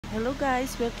Hello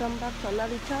guys, welcome back to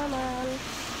another channel.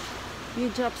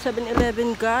 We dropped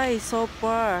 7-Eleven guys so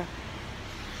far.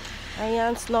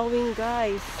 Ayan, snowing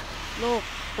guys. Look,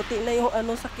 puti na yung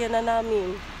sakyanan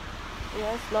namin.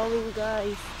 Ayan, snowing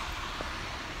guys.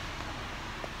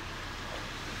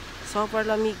 So far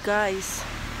lamig guys.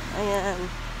 Ayan,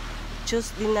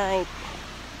 Tuesday night.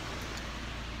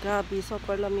 Grabe, so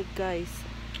far lamig guys.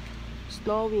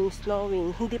 Snowing.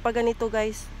 Hindi pa ganito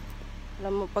guys.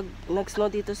 Alam mo, pag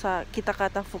nag-snow dito sa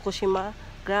KITAKATA, FUKUSHIMA,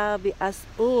 grabe as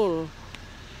in.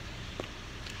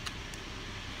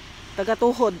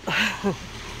 Tagatuhod.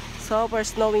 Super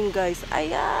snowing guys.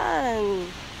 Ayan.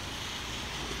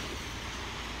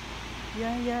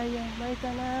 Yeah. Maita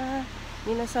na.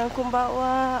 Minasan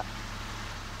konbanwa.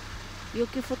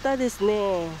 Yuki futa desu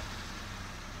ne.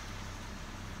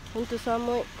 Honto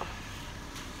samui.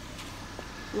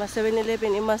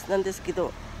 7-Eleven いますなんですけど。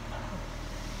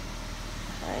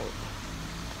はい、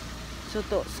ちょっ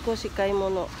と少し買い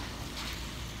物。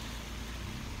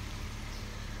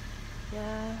いや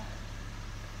ー、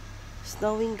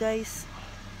snowing guys.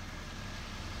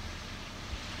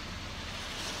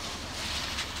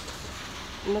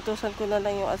 Inutusan ko na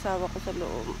lang yung asawa ko sa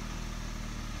loob.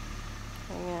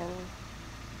 Ayan.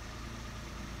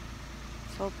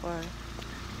 So far,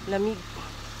 lamig.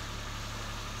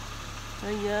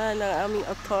 Ayan, ang aming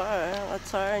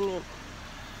attorney.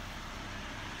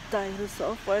 Dahil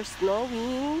so far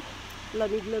snowing,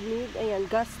 lamig. Ayan,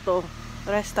 gasto.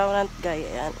 Restaurant guys,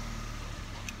 ayan.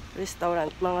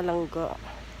 Restaurant, mga langga.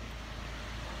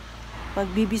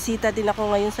 Magbibisita din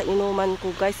ako ngayon sa inuman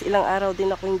ko guys. Ilang araw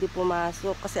din ako hindi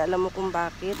pumasok. Kasi alam mo kung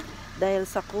bakit? Dahil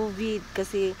sa COVID.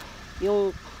 Kasi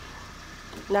yung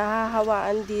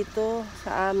nahahawaan dito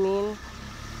sa amin,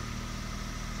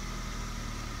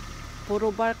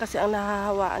 puro bar kasi ang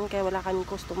nahahawaan. Kaya wala kaming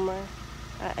customer.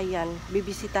 Ayan,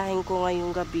 bibisitahin ko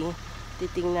ngayong gabi.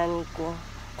 Titingnan ko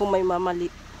kung may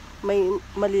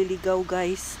maliligaw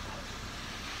guys.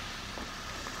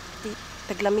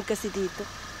 Taglamig kasi dito.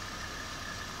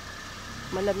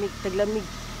 Malamig, taglamig.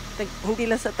 Hindi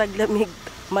lang sa taglamig,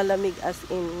 malamig as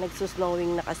in.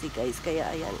 Nagsusnowing na kasi guys. Kaya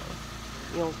ayan,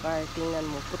 yung car, tingnan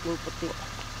mo, puting-puting.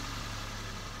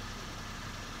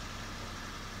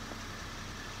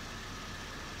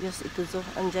 Yes, ito so,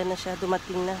 andyan na siya,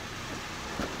 dumating na.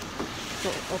 So,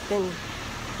 open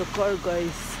the car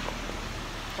guys.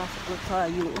 Pasok na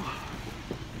tayo.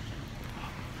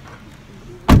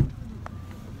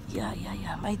 Yeah.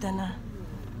 Maida na.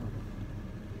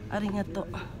 Arigato.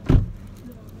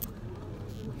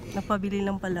 Napabili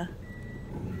lang pala.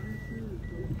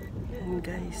 Ayan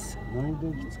guys.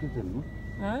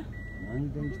 Ha?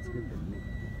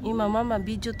 Ima mama,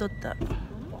 video totta.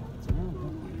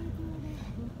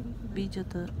 Video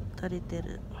to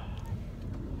tariteru.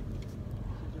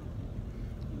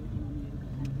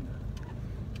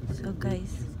 So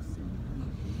guys,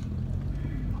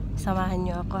 samahan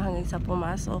nyo ako hanggang sa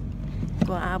pumasok.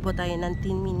 Kung aabot tayo ng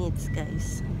 10 minutes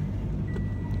guys.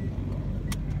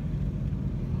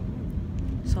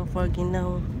 So far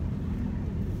ginaw,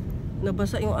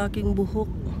 nabasa yung aking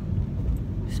buhok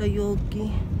sa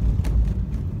yogi.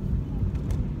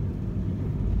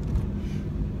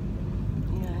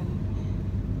 Yan.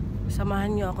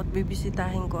 Samahan nyo ako at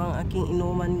bibisitahin ko ang aking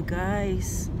inuman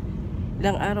guys.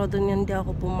 Ilang araw doon hindi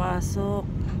ako pumasok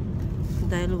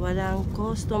dahil walang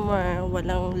customer,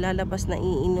 walang lalabas na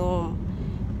iinom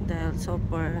dahil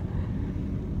super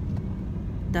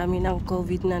dami ng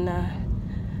COVID na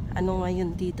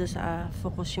ngayon dito sa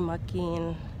Fukushima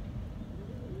kin.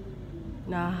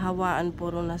 Nahahawaan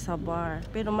puro na sa bar,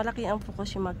 pero malaki ang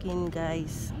Fukushima kin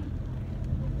guys.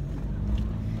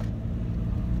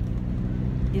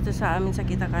 Dito sa amin sa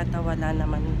KITAKATA wala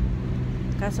naman.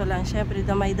 Kaso lang, syempre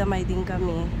damay-damay din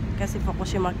kami kasi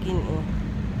Fukushima kin eh.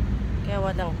 Kaya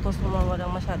walang customer,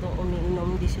 walang masyadong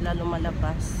umiinom, hindi sila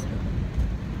lumalabas.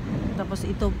 Tapos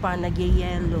ito pa,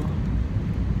 nag-yellow,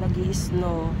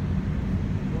 nag-snow.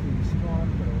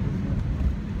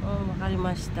 Oh,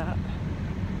 makarimashita.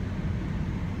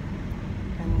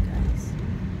 Yan guys.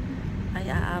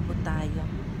 Ay, aabot tayo.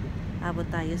 Aabot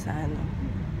tayo sa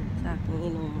sa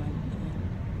aking inuman.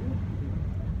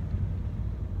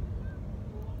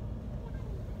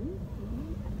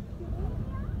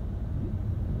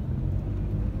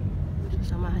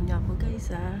 Samahan niyo ako guys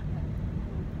ha.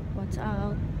 Watch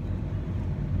out.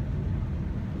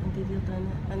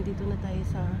 Andito na tayo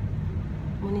sa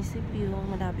munisipyo.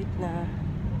 Malapit na.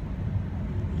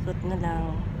 Ikot na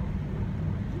lang.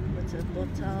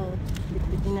 Watch out.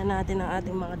 Bitbitin na natin ang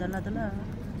ating mga dala-dala.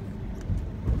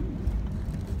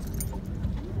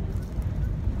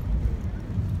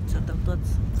 So,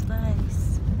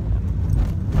 guys.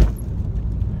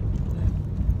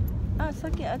 さ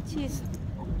っきあっち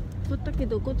降ったけ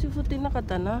どこっち降ってなかっ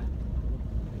たな.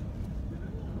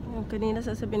 Kanina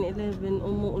sa 7-Eleven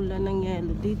umuulan ng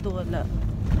yelo. Dito wala.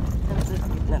 Nasa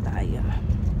gitna tayo.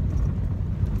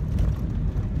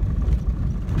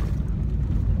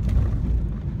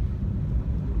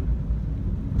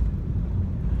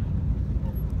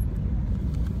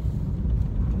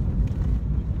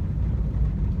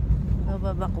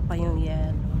 Bababa ko pa yung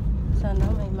yelo. Sana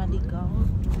may maligaw.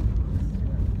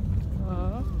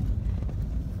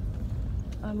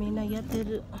 Mina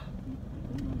yatiru.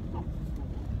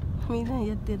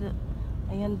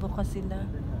 Ayan, bukas sila.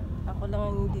 Ako lang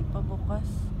ang hindi pa bukas.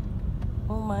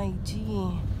 Oh my G.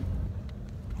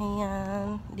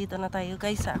 Ayan. Dito na tayo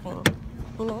guys sa aking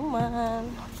inuman.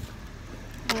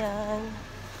 Ayan.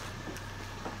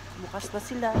 Bukas na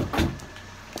sila.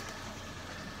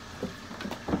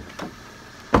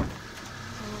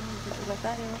 Dito na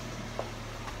tayo.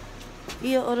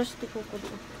 Iyo, oras di ko po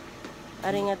doon.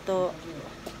 Arigato.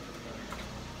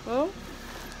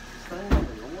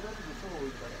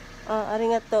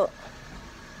 Arigato.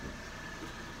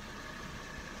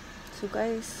 So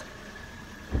guys,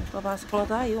 papasok na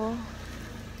tayo.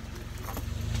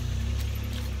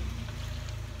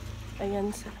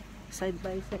 Ayan, side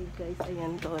by side guys.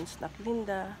 Ayan, doon snack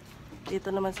Linda.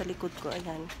 Dito naman sa likod ko,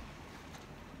 ayan,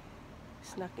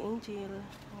 snack Angel.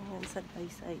 Ayan, side by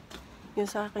side. Yung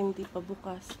sa akin hindi pa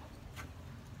bukas.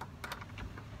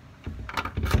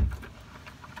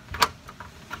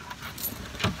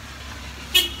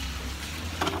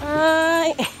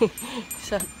 Ay!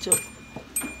 Sacho.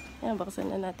 Ayan,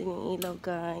 bakasan na natin yung ilaw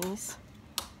guys.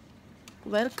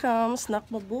 Welcome, snack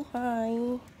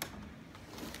mabuhay.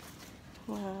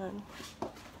 Ayan.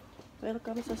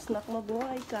 Welcome sa snack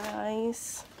mabuhay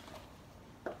guys.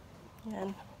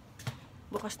 Ayan.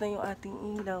 Bukas na yung ating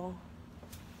ilaw.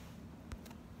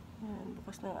 Ayan,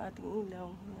 bukas na yung ating ilaw.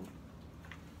 Ayan.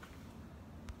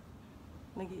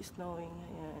 Nag-i-snowing.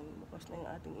 Ayan, bukas na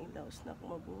yung ating ilaw. Snack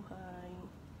mabuhay.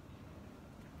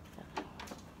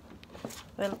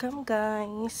 Welcome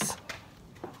guys.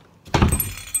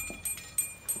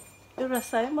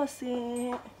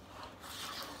 Irasaimasu.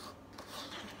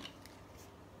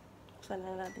 Buksan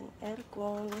na natin yung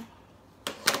aircon.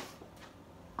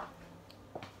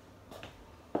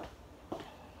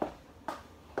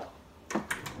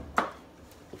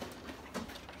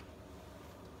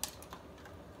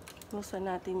 Buksan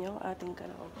natin yung ating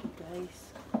karaoke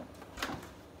guys.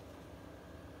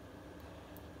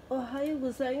 Ohayo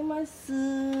gozaimasu.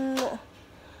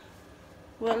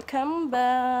 Welcome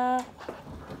back.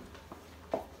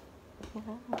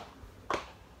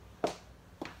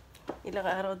 Ilang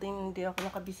araw din hindi ako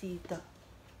nakabisita.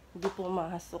 Hindi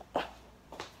pumasok.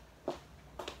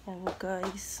 Yan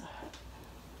guys.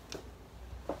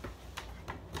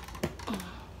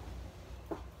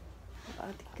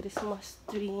 Ating Christmas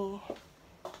tree.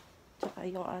 Tsaka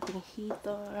yung ating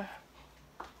heater.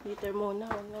 Heater muna.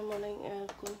 Huwag na muna yung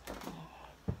aircon.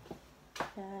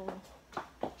 Yan.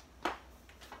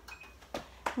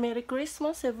 Merry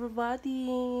Christmas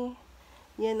everybody!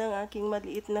 Yan ang aking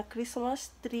maliit na Christmas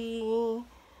tree.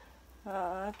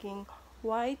 Aking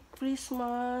white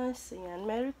Christmas. Ayan.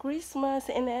 Merry Christmas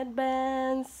in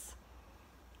advance.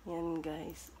 Yan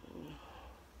guys.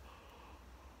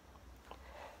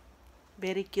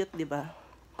 Very cute, di ba?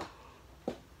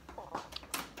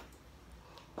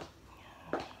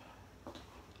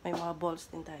 May mga balls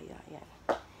din tayo. Ayan.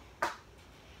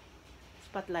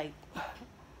 Spotlight.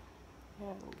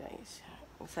 Ayan guys.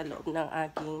 Sa loob ng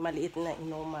aking maliit na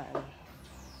inuman.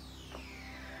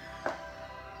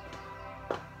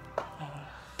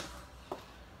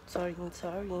 Sorry.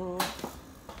 Buksan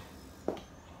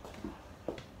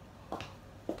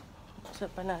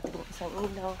pa natin yung isang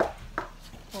ilaw.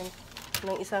 Ayan.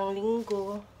 Ng isang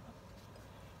linggo.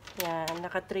 Yan,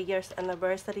 naka 3 years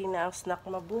anniversary na ang snack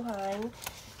mabuhay.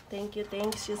 Thank you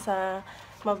sa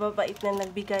mababait na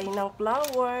nagbigay ng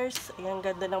flowers. Ayan,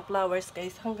 ganda ng flowers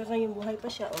guys. Hanggang ngayon buhay pa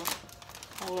siya, oh.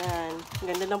 Ayan,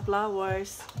 ganda ng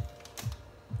flowers.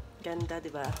 Ganda,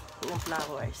 di ba? Ng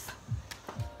flowers.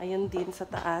 Ayun din sa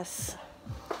taas.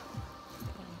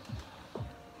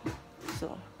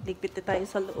 So, ligpit na tayo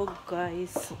sa loob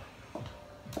guys.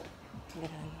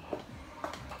 Ayan.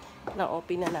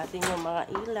 Na-open na natin yung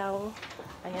mga ilaw.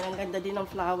 Ayan, ang ganda din ng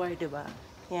flower, diba?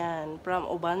 Yan,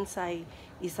 from Obansay,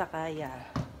 Isakaya.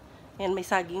 Yan, may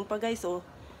saging pa guys, oh.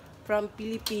 From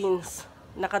Philippines.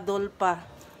 Nakadol pa.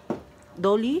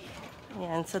 Dolly?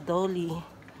 Yan, sa Dolly.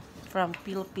 From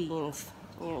Philippines.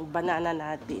 Yung banana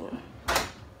natin.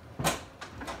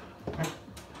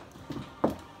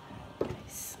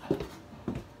 Guys.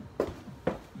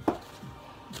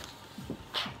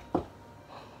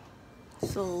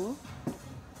 So,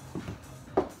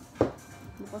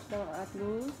 bukas na ang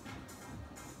ating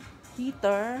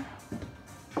heater.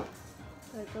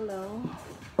 Ito lang.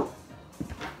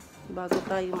 Bago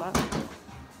tayo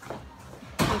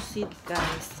proceed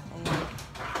guys. Ayan.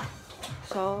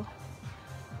 So,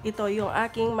 ito yung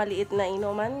aking maliit na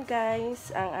inuman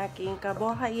guys. Ang aking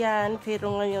kabuhayan.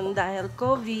 Pero ngayon dahil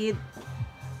COVID,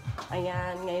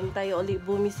 ayan, ngayon tayo ulit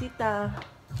bumisita.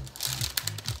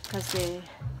 Kasi,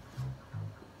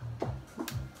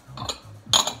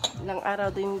 ilang araw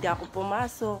din hindi ako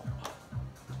pumasok.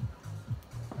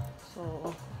 So,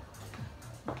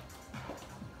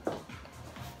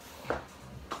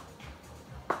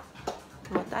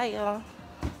 tuma tayo.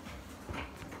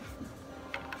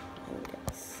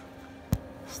 Yes.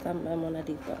 Stamba muna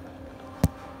dito.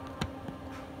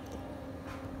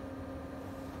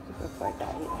 Prepare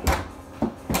tayo.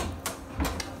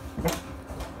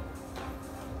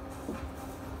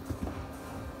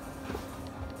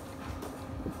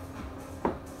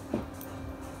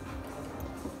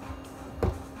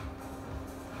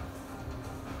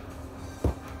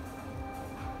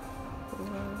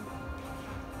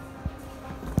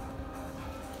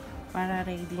 Para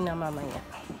ready na mamaya.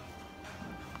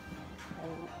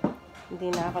 Ay,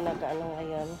 hindi na ako nag-ano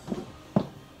ngayon.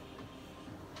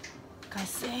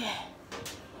 Kasi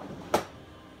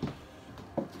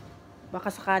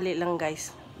baka sakali lang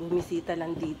guys, bumisita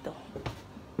lang dito.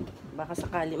 Baka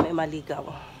sakali may maligaw.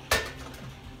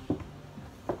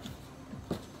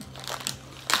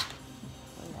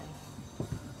 Ayan.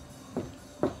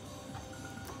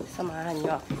 Samahan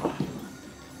nyo ako.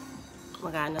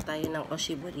 Mag-ano tayo ng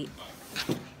oshibori.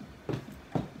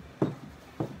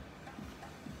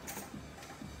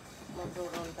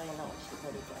 Mag-roll tayo ng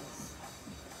oshibori guys.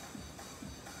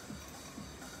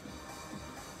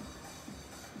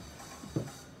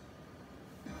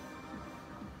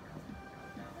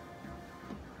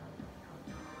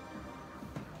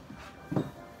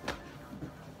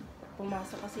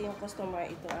 Pumasok kasi yung customer,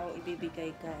 ito ang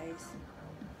ibibigay guys.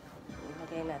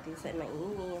 Ilagay natin sa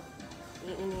mainit.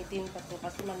 Iinitin pa to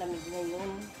kasi malamig ngayon.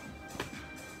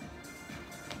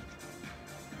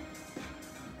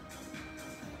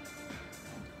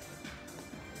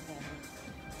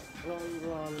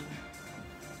 Roll.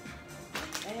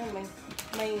 Ayan,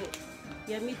 may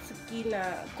yamitsuki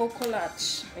na coconut.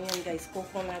 Ayan guys,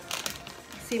 coconut.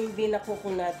 Simbi na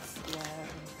coconuts.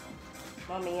 Ayan.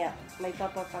 Mamaya, may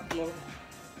papapakin.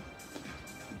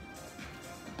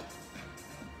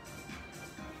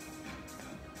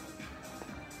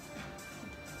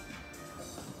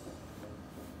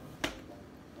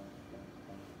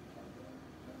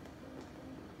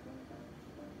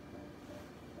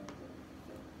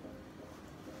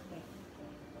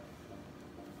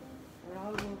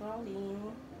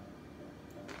 Rolling.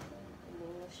 Hindi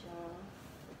na siya.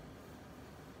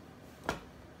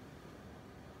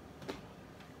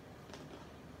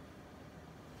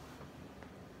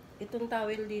 Itong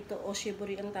towel dito,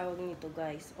 oshibori ang tawag nito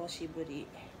guys. Oshibori.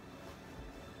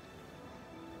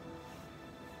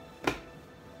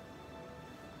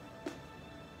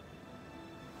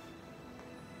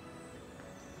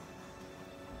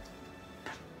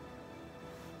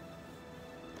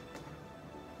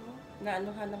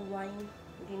 Naanuhan ng wine,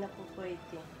 hindi na po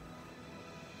pwede.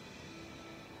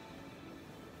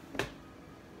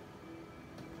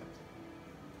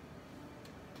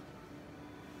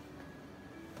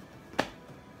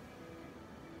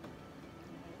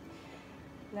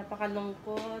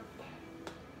 Napakalungkot.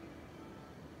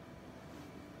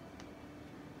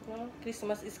 No?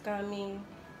 Christmas is coming.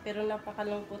 Pero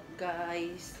napakalungkot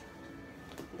guys.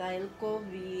 Dahil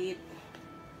COVID.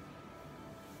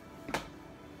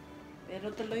 Pero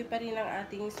tuloy pa rin ang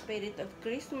ating spirit of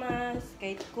Christmas,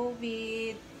 kahit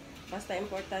COVID. Basta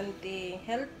importante,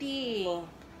 healthy.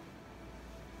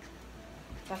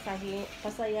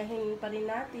 Pasayahin pa rin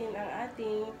natin ang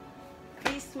ating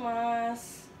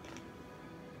Christmas.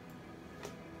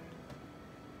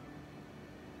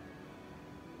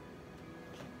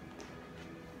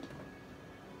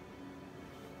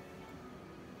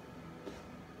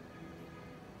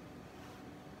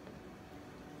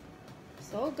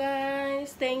 So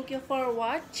guys, thank you for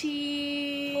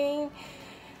watching.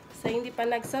 Sa hindi pa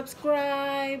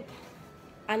nag-subscribe,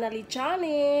 Anali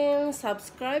Channel,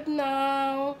 subscribe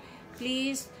now.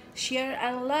 Please share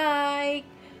and like.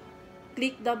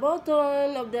 Click the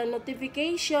button of the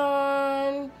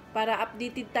notification para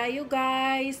updated tayo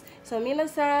guys. So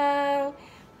minasan,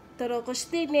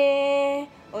 torokoshite,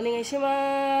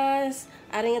 onegaishimasu.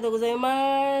 Arigatou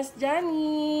gozaimasu.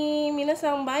 Jani,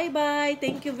 minasan, bye bye.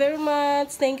 Thank you very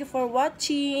much. Thank you for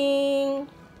watching.